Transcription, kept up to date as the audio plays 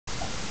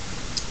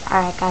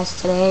Alright guys,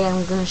 today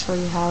I'm going to show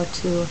you how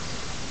to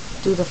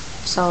do the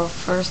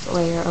first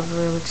layer of the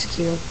Rubik's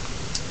Cube.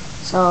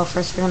 So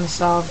first we're going to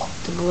solve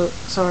the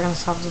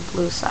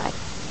blue side.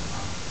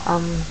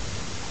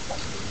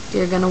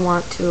 You're going to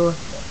want to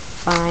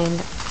find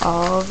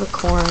all the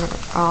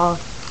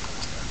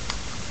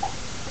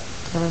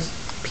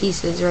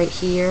pieces right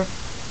here,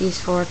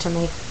 these four, to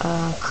make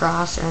a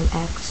cross or an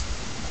X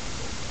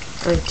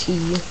or a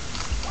T.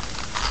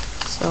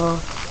 So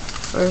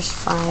first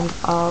find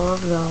all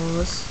of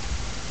those.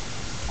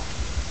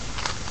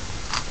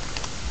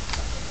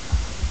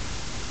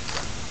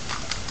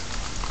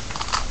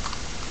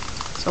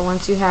 So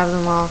once you have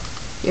them all,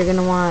 you're going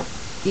to want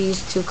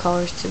these two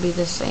colors to be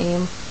the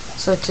same.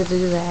 So to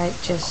do that,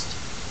 just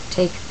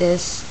take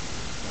this,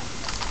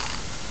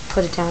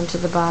 put it down to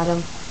the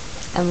bottom,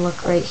 and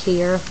look right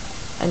here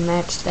and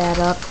match that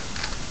up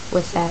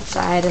with that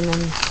side, and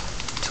then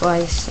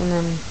twice, and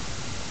then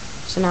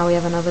so now we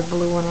have another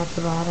blue one at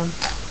the bottom,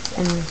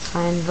 and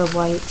find the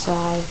white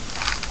side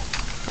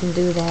and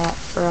do that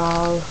for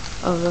all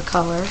of the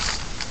colors.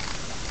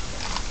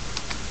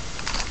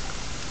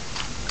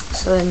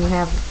 So then you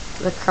have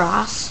the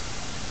cross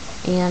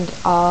and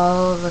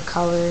all the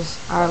colors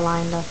are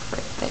lined up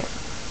right there.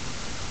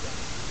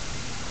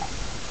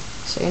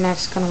 So you're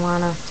next going to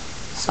want to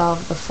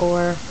solve the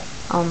four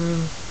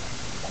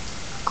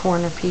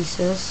corner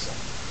pieces.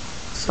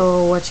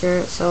 So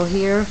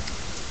here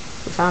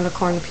we found a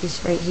corner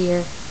piece right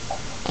here,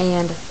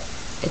 and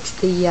it's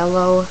the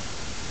yellow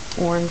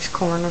orange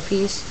corner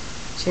piece.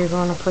 So you're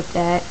going to put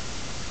that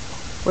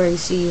where you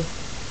see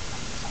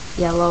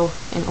yellow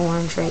and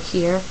orange right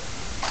here.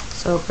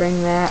 So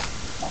bring that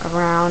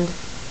around,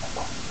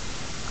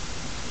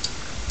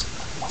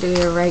 do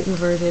your right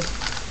inverted,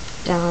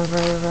 down,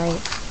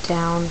 right,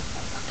 down,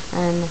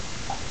 and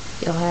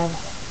you'll have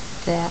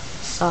that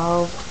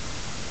solved.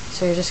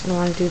 So you're just going to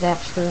want to do that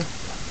for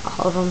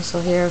all of them.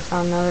 So here I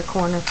found another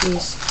corner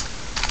piece.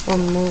 We'll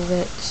move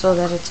it so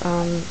that it's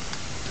on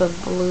the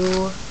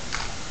blue.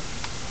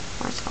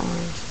 Where's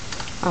orange?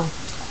 Oh,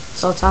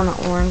 so it's on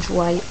the orange,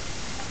 white,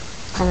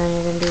 and then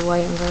you're going to do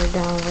white, inverted,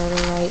 down,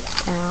 inverted,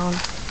 right, down,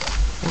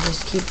 and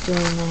just keep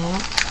doing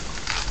that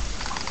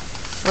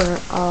for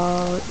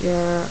all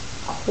your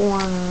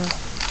corner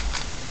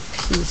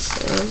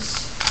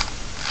pieces.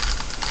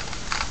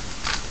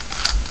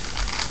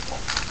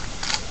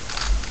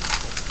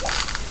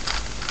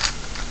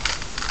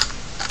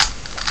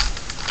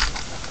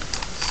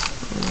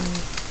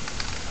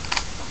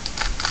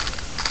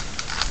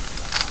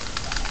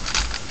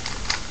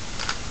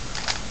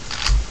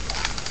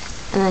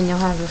 And then you'll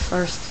have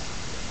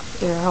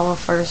your whole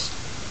first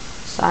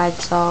side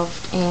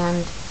solved and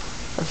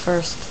the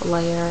first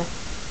layer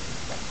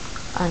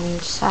on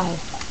each side.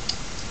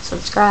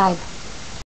 Subscribe.